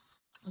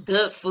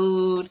 Good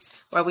food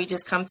where we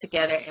just come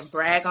together and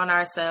brag on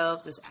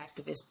ourselves as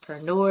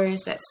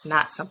activistpreneurs. That's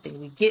not something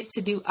we get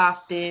to do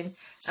often.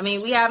 I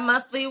mean, we have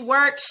monthly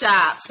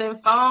workshops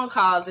and phone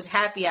calls and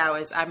happy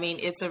hours. I mean,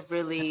 it's a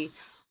really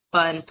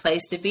fun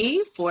place to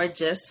be for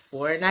just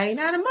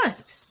 $4.99 a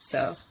month.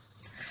 So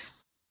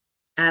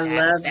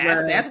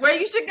that's where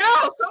you should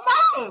go. Come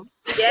on.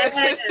 Yes,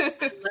 I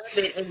love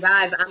it. And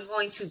guys, I'm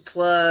going to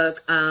plug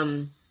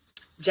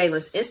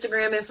Jalyn's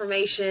Instagram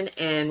information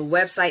and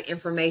website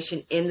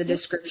information in the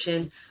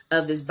description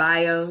of this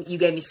bio. You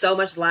gave me so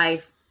much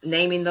life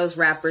naming those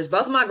rappers.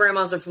 Both of my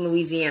grandmas are from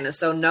Louisiana,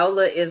 so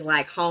NOLA is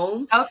like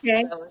home.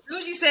 Okay. So as soon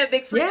as you said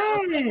Big Frida,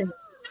 yeah.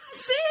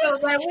 I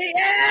was like, we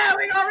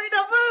gonna read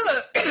the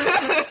book.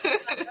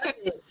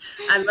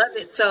 I love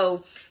it.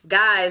 So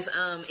guys,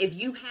 if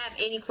you have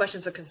any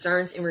questions or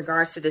concerns in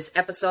regards to this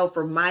episode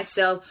for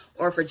myself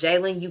or for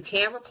Jalyn, you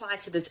can reply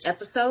to this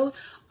episode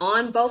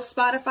on both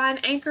Spotify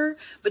and Anchor,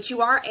 but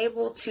you are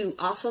able to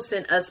also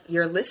send us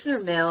your listener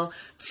mail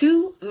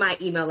to my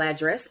email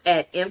address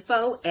at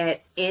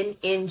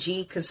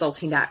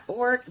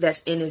info@nngconsulting.org.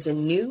 That's N as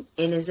in new,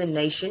 N as in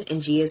nation,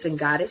 and G as in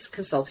goddess,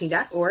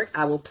 consulting.org.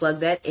 I will plug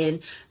that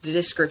in the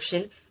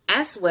description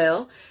as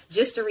well.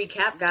 Just to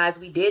recap, guys,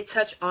 we did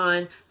touch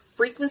on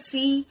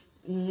frequency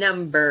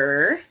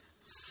number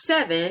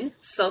 7,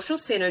 social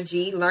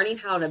synergy, learning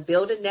how to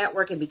build a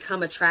network and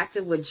become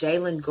attractive with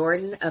Jalyn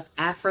Gordon of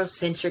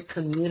Afrocentric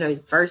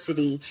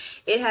Communiversity.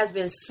 It has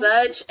been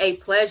such a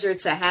pleasure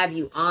to have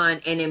you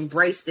on and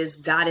embrace this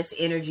goddess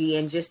energy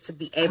and just to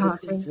be able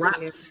to drop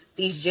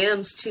these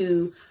gems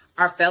to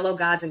our fellow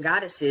gods and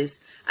goddesses,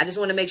 I just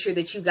want to make sure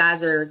that you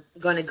guys are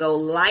going to go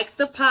like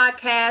the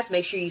podcast.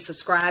 Make sure you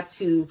subscribe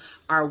to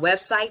our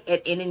website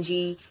at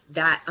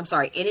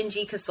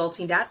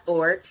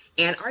nngconsulting.org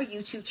and our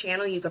YouTube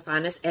channel. You can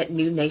find us at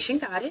New Nation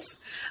Goddess.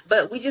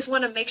 But we just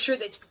want to make sure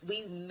that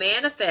we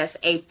manifest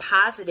a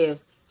positive,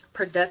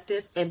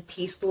 productive, and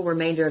peaceful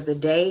remainder of the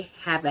day.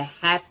 Have a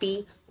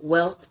happy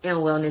Wealth and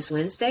Wellness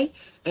Wednesday,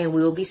 and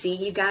we will be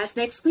seeing you guys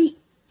next week.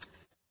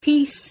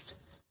 Peace.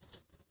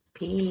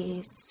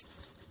 Peace.